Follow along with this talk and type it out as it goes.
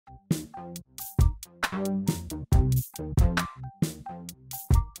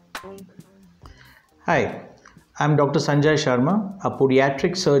Hi, I'm Dr. Sanjay Sharma, a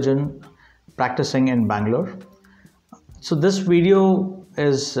podiatric surgeon practicing in Bangalore. So this video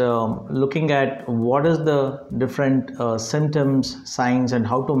is looking at what is the different symptoms, signs, and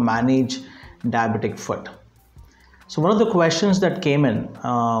how to manage diabetic foot. So one of the questions that came in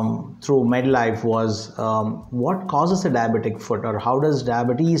through Medlife was what causes a diabetic foot, or how does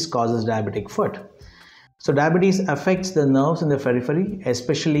diabetes causes diabetic foot? So diabetes affects the nerves in the periphery,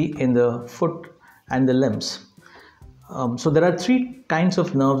 especially in the foot and the limbs. So there are three kinds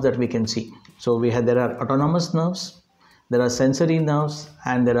of nerves that we can see. So there are autonomous nerves, there are sensory nerves,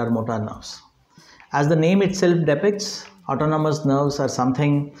 and there are motor nerves. As the name itself depicts, autonomous nerves are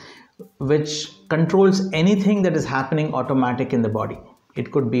something which controls anything that is happening automatic in the body.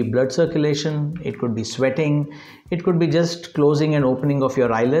 It could be blood circulation, it could be sweating, it could be just closing and opening of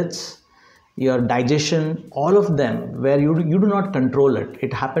your eyelids, your digestion, all of them where you do not control it.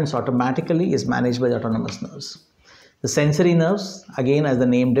 It happens automatically, is managed by the autonomous nerves. The sensory nerves, again as the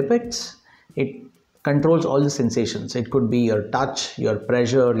name depicts, it controls all the sensations. It could be your touch, your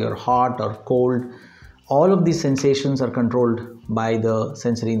pressure, your hot or cold. All of these sensations are controlled by the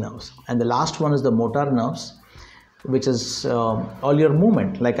sensory nerves. And the last one is the motor nerves, which is all your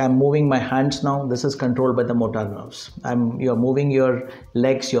movement. Like I'm moving my hands now, this is controlled by the motor nerves. You're moving your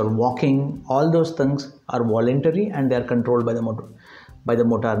legs, you're walking, all those things are voluntary and they're controlled by the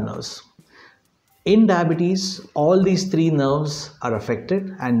motor nerves. In diabetes, all these three nerves are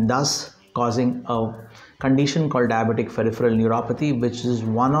affected and thus causing a condition called diabetic peripheral neuropathy, which is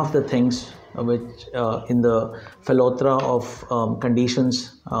one of the things which in the phyllothera of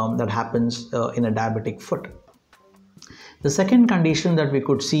conditions that happens in a diabetic foot. The second condition that we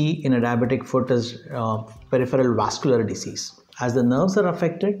could see in a diabetic foot is peripheral vascular disease. As the nerves are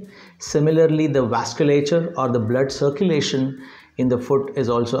affected, similarly the vasculature or the blood circulation in the foot is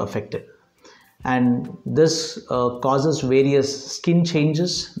also affected. And this causes various skin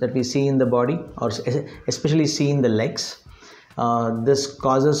changes that we see in the body, or especially see in the legs. This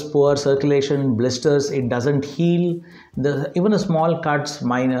causes poor circulation, blisters, it doesn't heal. Even a small cuts,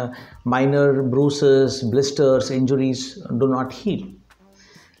 minor bruises, blisters, injuries do not heal.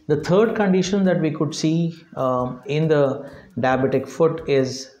 The third condition that we could see in the diabetic foot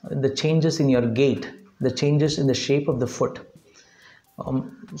is the changes in your gait, the changes in the shape of the foot.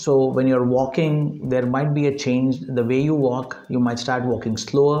 So when you're walking, there might be a change. The way you walk, you might start walking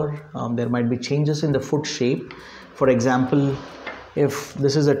slower. There might be changes in the foot shape. For example, if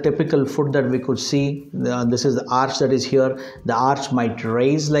this is a typical foot that we could see, this is the arch that is here, the arch might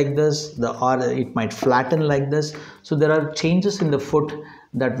raise like this, it might flatten like this. So there are changes in the foot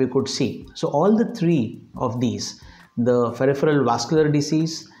that we could see. So all the three of these, the peripheral vascular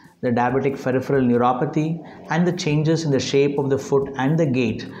disease, the diabetic peripheral neuropathy, and the changes in the shape of the foot and the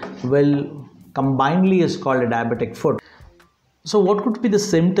gait will combinedly is called a diabetic foot. So what could be the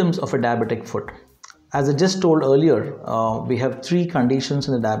symptoms of a diabetic foot? As I just told earlier, we have three conditions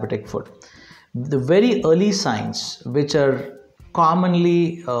in the diabetic foot. The very early signs, which are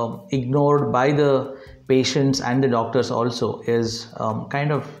commonly ignored by the patients and the doctors also, is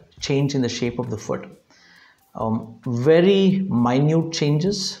kind of change in the shape of the foot. Very minute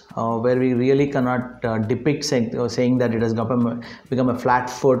changes where we really cannot depict saying that it has become a flat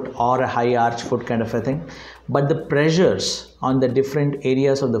foot or a high arch foot kind of a thing, but the pressures on the different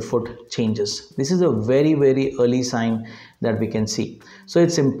areas of the foot changes. This is a very early sign that we can see. So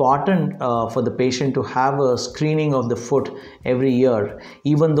it's important for the patient to have a screening of the foot every year,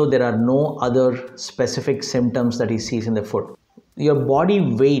 even though there are no other specific symptoms that he sees in the foot. Your body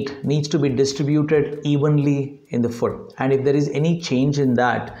weight needs to be distributed evenly in the foot, and if there is any change in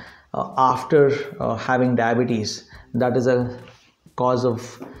that after having diabetes, that is a cause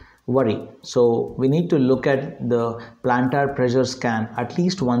of worry. So we need to look at the plantar pressure scan at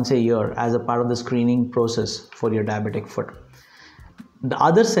least once a year as a part of the screening process for your diabetic foot. The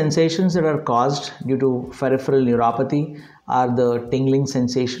other sensations that are caused due to peripheral neuropathy are the tingling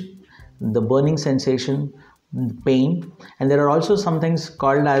sensation, the burning sensation, pain, and there are also some things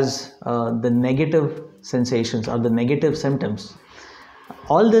called as the negative sensations or the negative symptoms.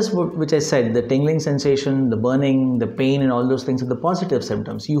 All this which I said, the tingling sensation, the burning, the pain, and all those things are the positive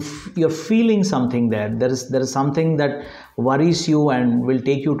symptoms. You're feeling something there. There is something that worries you and will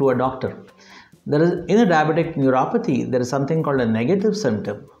take you to a doctor. There is, in a diabetic neuropathy, there is something called a negative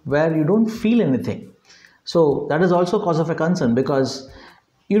symptom where you don't feel anything. So that is also cause of a concern, because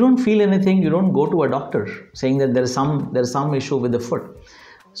you don't feel anything, you don't go to a doctor saying that there is some issue with the foot.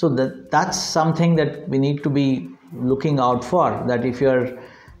 So that's something that we need to be looking out for, that if you're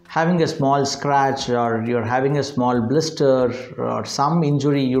having a small scratch, or you're having a small blister or some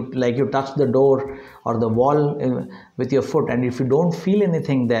injury, like you touch the door or the wall with your foot, and if you don't feel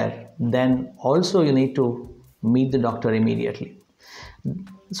anything there, then also you need to meet the doctor immediately.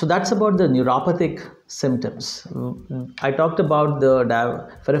 So that's about the neuropathic symptoms. I talked about the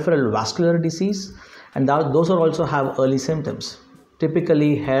peripheral vascular disease, and those are also have early symptoms.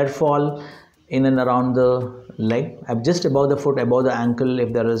 Typically hair fall in and around the leg, just above the foot, above the ankle.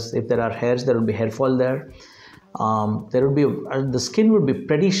 If there are hairs, there will be hair fall there. The skin would be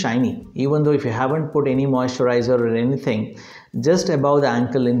pretty shiny, even though if you haven't put any moisturizer or anything, just above the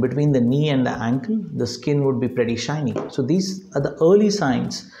ankle, in between the knee and the ankle, the skin would be pretty shiny. So these are the early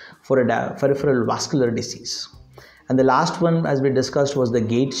signs for a peripheral vascular disease. And the last one, as we discussed, was the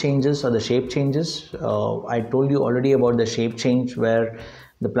gait changes or the shape changes. I told you already about the shape change, where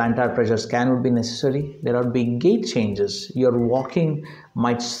the plantar pressure scan would be necessary. There are big gait changes. Your walking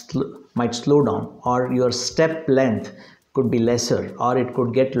might slow down, or your step length could be lesser, or it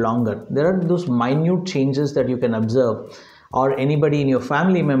could get longer. There are those minute changes that you can observe, or anybody in your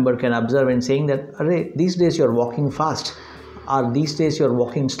family member can observe, and saying that, "Array, these days you're walking fast," or "these days you're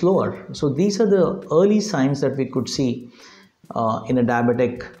walking slower." So these are the early signs that we could see in a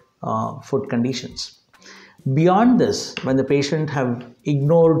diabetic foot conditions. Beyond this, when the patient have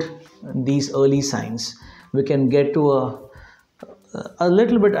ignored these early signs, we can get to a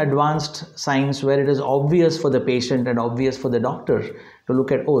little bit advanced signs, where it is obvious for the patient and obvious for the doctor to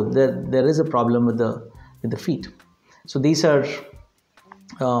look at, oh, there is a problem with the feet. So these are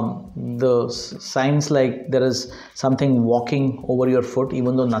the signs, like there is something walking over your foot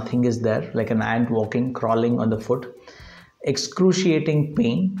even though nothing is there, like an ant walking, crawling on the foot. Excruciating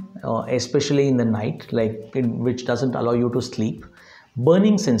pain, especially in the night, which doesn't allow you to sleep.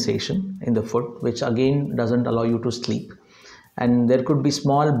 Burning sensation in the foot, which again doesn't allow you to sleep. And there could be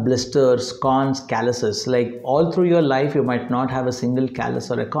small blisters, corns, calluses. Like all through your life, you might not have a single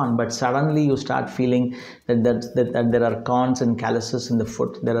callus or a corn, but suddenly you start feeling that there are corns and calluses in the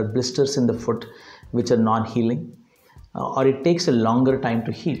foot. There are blisters in the foot which are non-healing, or it takes a longer time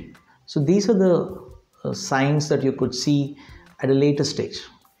to heal. So these are the signs that you could see at a later stage.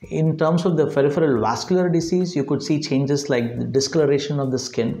 In terms of the peripheral vascular disease, you could see changes like the discoloration of the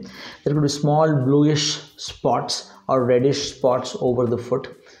skin. There could be small bluish spots or reddish spots over the foot,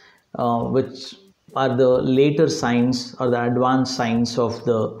 which are the later signs or the advanced signs of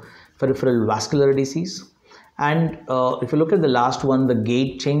the peripheral vascular disease. And if you look at the last one, the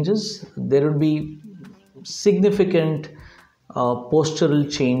gait changes, there will be significant postural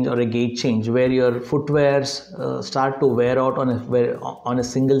change or a gait change, where your footwears start to wear out on a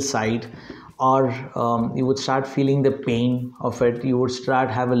single side, or you would start feeling the pain of it. You would start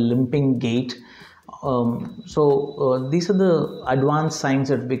have a limping gait. So these are the advanced signs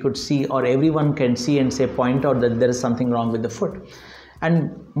that we could see, or everyone can see and point out that there is something wrong with the foot.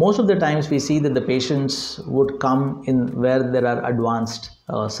 And most of the times we see that the patients would come in where there are advanced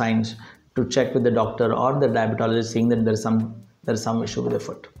signs to check with the doctor or the diabetologist, saying that there is some issue with the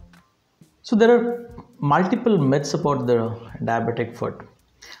foot. So there are multiple myths about the diabetic foot.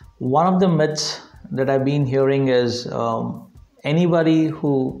 One of the myths that I've been hearing is anybody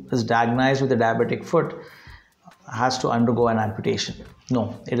who is diagnosed with a diabetic foot has to undergo an amputation.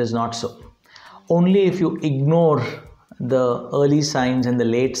 No, it is not so. Only if you ignore the early signs and the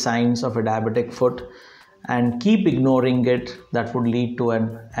late signs of a diabetic foot and keep ignoring it, that would lead to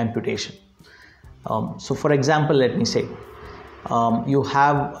an amputation. So for example, let me say you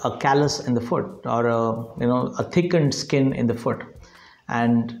have a callus in the foot, or a thickened skin in the foot,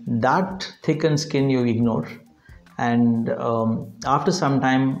 and that thickened skin you ignore, and after some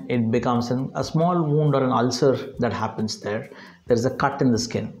time it becomes a small wound or an ulcer that happens there. There's a cut in the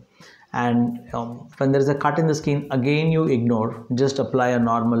skin, and when there's a cut in the skin, again you ignore, just apply a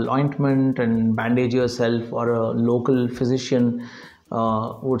normal ointment and bandage yourself, or a local physician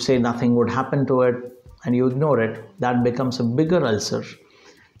would say nothing would happen to it, and you ignore it. That becomes a bigger ulcer,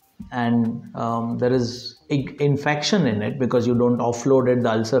 and there is infection in it because you don't offload it.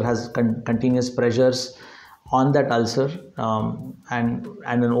 The ulcer has continuous pressures on that ulcer, and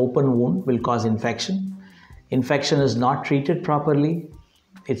an open wound will cause infection. Infection is not treated properly,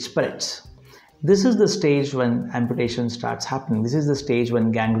 it spreads. This is the stage when amputation starts happening. This is the stage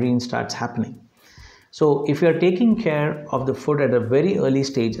when gangrene starts happening. So if you are taking care of the foot at a very early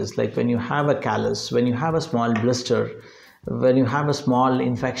stages, like when you have a callus, when you have a small blister, when you have a small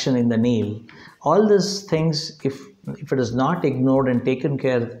infection in the nail, all these things, if it is not ignored and taken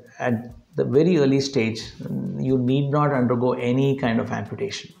care at the very early stage, you need not undergo any kind of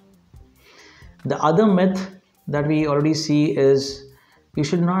amputation. The other myth that we already see is you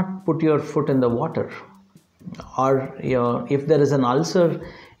should not put your foot in the water, or if there is an ulcer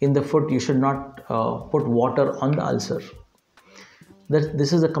in the foot, you should not put water on the ulcer.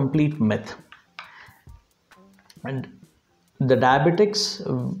 This is a complete myth. And the diabetics,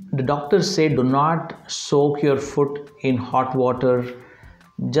 the doctors say, do not soak your foot in hot water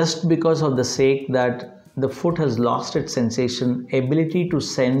just because of the sake that the foot has lost its sensation, ability to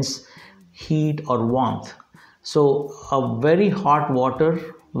sense heat or warmth. So a very hot water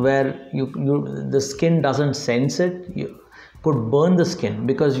where the skin doesn't sense it, could burn the skin,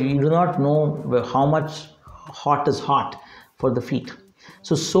 because you do not know how much hot is hot for the feet.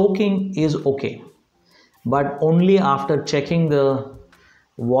 So soaking is okay, but only after checking the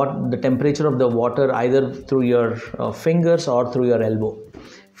temperature of the water, either through your fingers or through your elbow.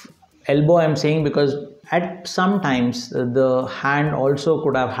 Elbow I'm saying because at sometimes the hand also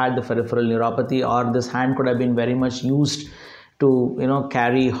could have had the peripheral neuropathy, or this hand could have been very much used to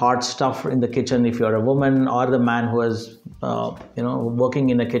carry hot stuff in the kitchen. If you're a woman, or the man who is working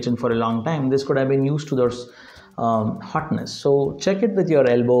in a kitchen for a long time, this could have been used to those hotness. So check it with your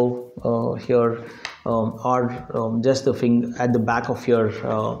elbow here, or just the finger at the back of your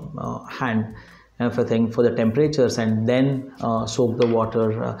hand, everything, for the temperatures, and then soak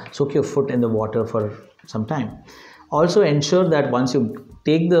your foot in the water for some time. Also ensure that once you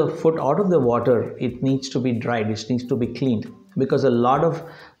take the foot out of the water, it needs to be dried, it needs to be cleaned, because a lot of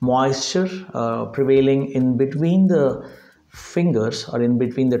moisture prevailing in between the fingers or in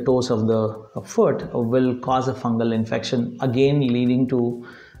between the toes of the foot will cause a fungal infection, again leading to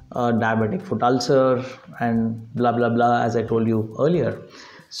diabetic foot ulcer and blah blah blah, as I told you earlier.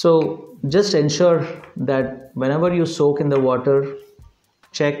 So just ensure that whenever you soak in the water,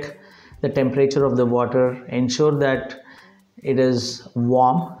 check the temperature of the water, ensure that it is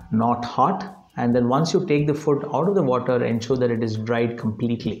warm, not hot, and then once you take the foot out of the water, ensure that it is dried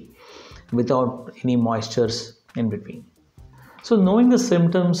completely without any moistures in between. So knowing the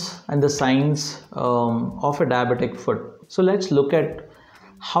symptoms and the signs of a diabetic foot, so let's look at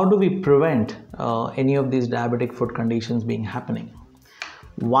how do we prevent any of these diabetic foot conditions being happening.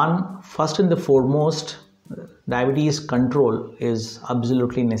 First and the foremost, diabetes control is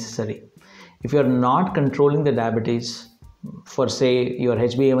absolutely necessary. If you're not controlling the diabetes, for say your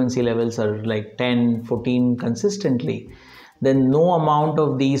HbA1c levels are like 10, 14 consistently, then no amount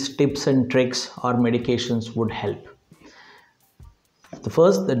of these tips and tricks or medications would help.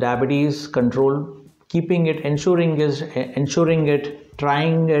 The diabetes control, keeping it, ensuring it,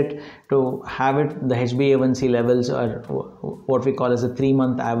 trying it to have it, the HbA1c levels are what we call as a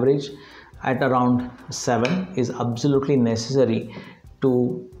 3-month average at around 7 is absolutely necessary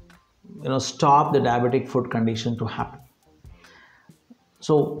to stop the diabetic foot condition to happen.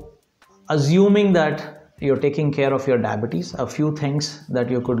 So assuming that you're taking care of your diabetes, a few things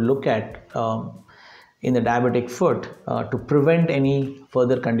that you could look at in the diabetic foot to prevent any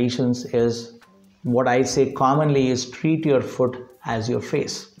further conditions is, what I say commonly is, treat your foot as your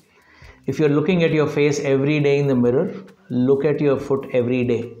face. If you're looking at your face every day in the mirror, look at your foot every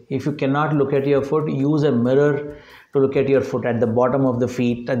day. If you cannot look at your foot, use a mirror to look at your foot, at the bottom of the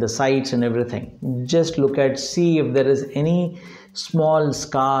feet, at the sides and everything. Just see if there is any small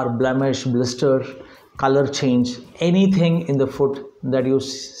scar, blemish, blister, color change, anything in the foot that you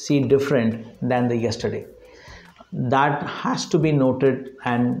see different than the yesterday. That has to be noted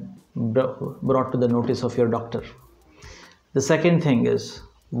and brought to the notice of your doctor. The second thing is,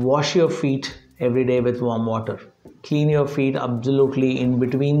 wash your feet every day with warm water. Clean your feet absolutely in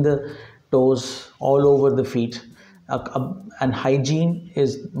between the toes, all over the feet. And hygiene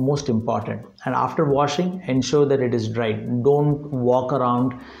is most important. And after washing, ensure that it is dried. Don't walk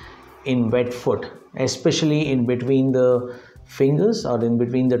around in wet foot, especially in between the fingers or in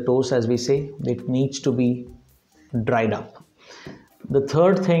between the toes, as we say. It needs to be dried up. The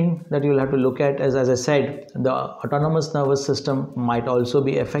third thing that you'll have to look at is, as I said, the autonomous nervous system might also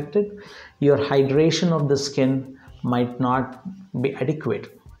be affected. Your hydration of the skin might not be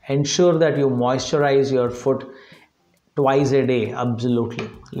adequate. Ensure that you moisturize your foot twice a day, absolutely.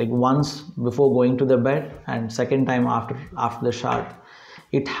 Like once before going to the bed and second time after the shower.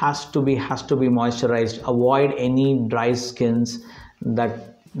 It has to be moisturized. Avoid any dry skins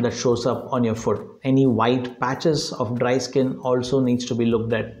that shows up on your foot. Any white patches of dry skin also needs to be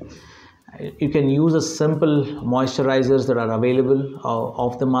looked at. You can use a simple moisturizers that are available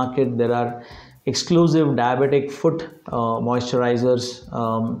off the market. There are exclusive diabetic foot moisturizers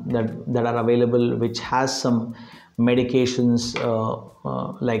that are available, which has some medications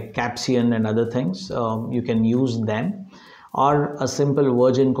like capsaicin and other things. You can use them, or a simple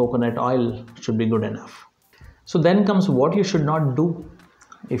virgin coconut oil should be good enough. So then comes what you should not do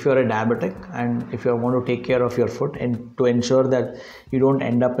if you're a diabetic and if you want to take care of your foot and to ensure that you don't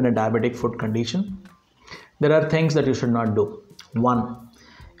end up in a diabetic foot condition, there are things that you should not do. One,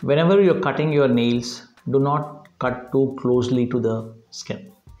 whenever you're cutting your nails, do not cut too closely to the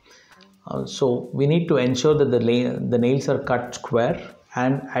skin. So we need to ensure that the nails are cut square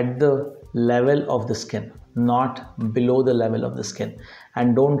and at the level of the skin, not below the level of the skin,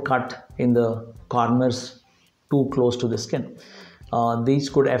 and don't cut in the corners too close to the skin. These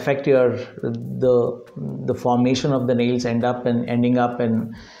could affect the formation of the nails, ending up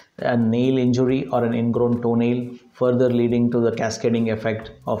in a nail injury or an ingrown toenail, further leading to the cascading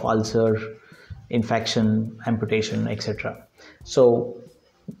effect of ulcer, infection, amputation, etc. So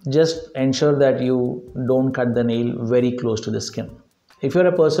just ensure that you don't cut the nail very close to the skin. If you're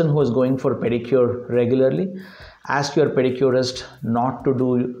a person who is going for pedicure regularly, ask your pedicurist not to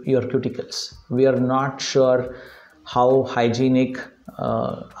do your cuticles. We are not sure how hygienic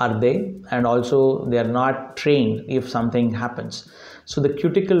are they, and also they are not trained if something happens. So the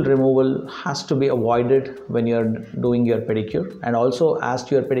cuticle removal has to be avoided when you're doing your pedicure, and also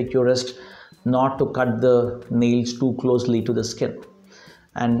ask your pedicurist not to cut the nails too closely to the skin,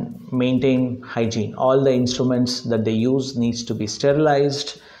 and maintain hygiene. All the instruments that they use needs to be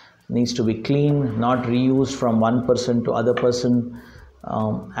sterilized, needs to be clean, not reused from one person to other person,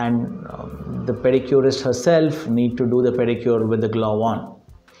 and the pedicurist herself need to do the pedicure with the glove on.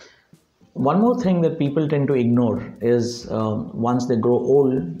 One more thing that people tend to ignore is once they grow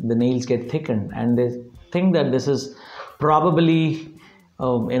old, the nails get thickened, and they think that this is probably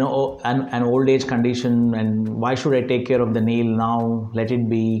an old age condition, and why should I take care of the nail now, let it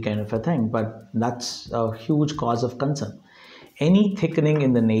be, kind of a thing. But that's a huge cause of concern. Any thickening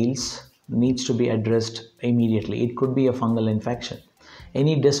in the nails needs to be addressed immediately. It could be a fungal infection.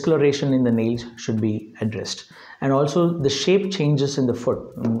 Any discoloration in the nails should be addressed. And also the shape changes in the foot,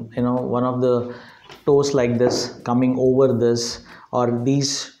 one of the toes like this coming over this, or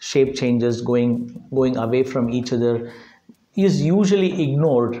these shape changes going away from each other, is usually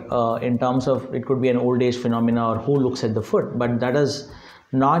ignored in terms of it could be an old age phenomena or who looks at the foot. But that is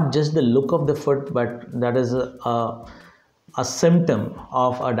not just the look of the foot, but that is a symptom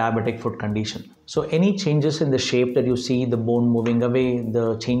of a diabetic foot condition. So any changes in the shape that you see, the bone moving away,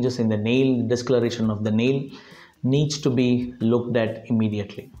 the changes in the nail, discoloration of the nail, needs to be looked at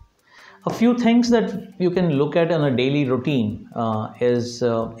immediately. A few things that you can look at on a daily routine is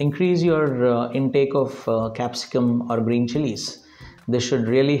increase your intake of capsicum or green chilies. This should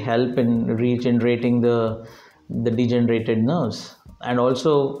really help in regenerating the degenerated nerves. And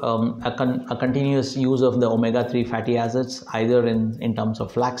also a continuous use of the omega-3 fatty acids, either in terms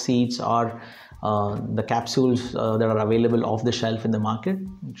of flax seeds or the capsules that are available off the shelf in the market,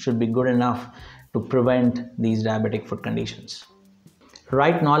 should be good enough to prevent these diabetic foot conditions.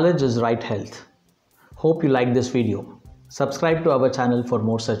 Right knowledge is right health. Hope you like this video. Subscribe to our channel for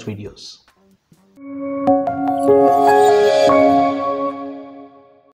more such videos.